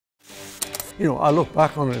You know, I look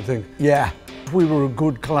back on it and think, yeah, we were a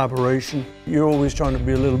good collaboration. You're always trying to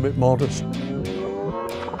be a little bit modest.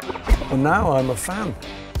 But now I'm a fan.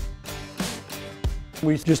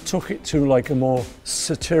 We just took it to like a more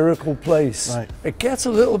satirical place. Right. It gets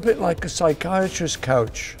a little bit like a psychiatrist's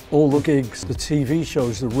couch. All the gigs, the TV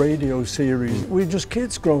shows, the radio series. We're just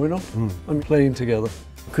kids growing up and playing together.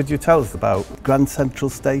 Could you tell us about Grand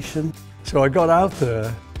Central Station? So I got out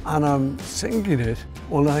there and I'm singing it.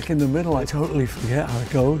 Well, like in the middle, I totally forget how it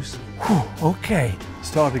goes. Whew, okay,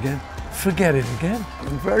 start again. Forget it again.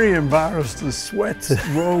 I'm very embarrassed, the sweat's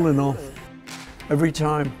rolling off. Every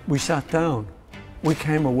time we sat down, we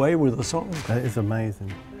came away with a song. That is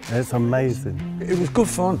amazing. It's amazing. It was good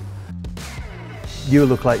fun. You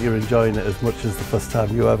look like you're enjoying it as much as the first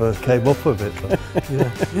time you ever came up with it.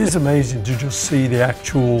 Yeah, it is amazing to just see the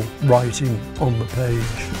actual writing on the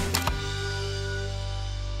page.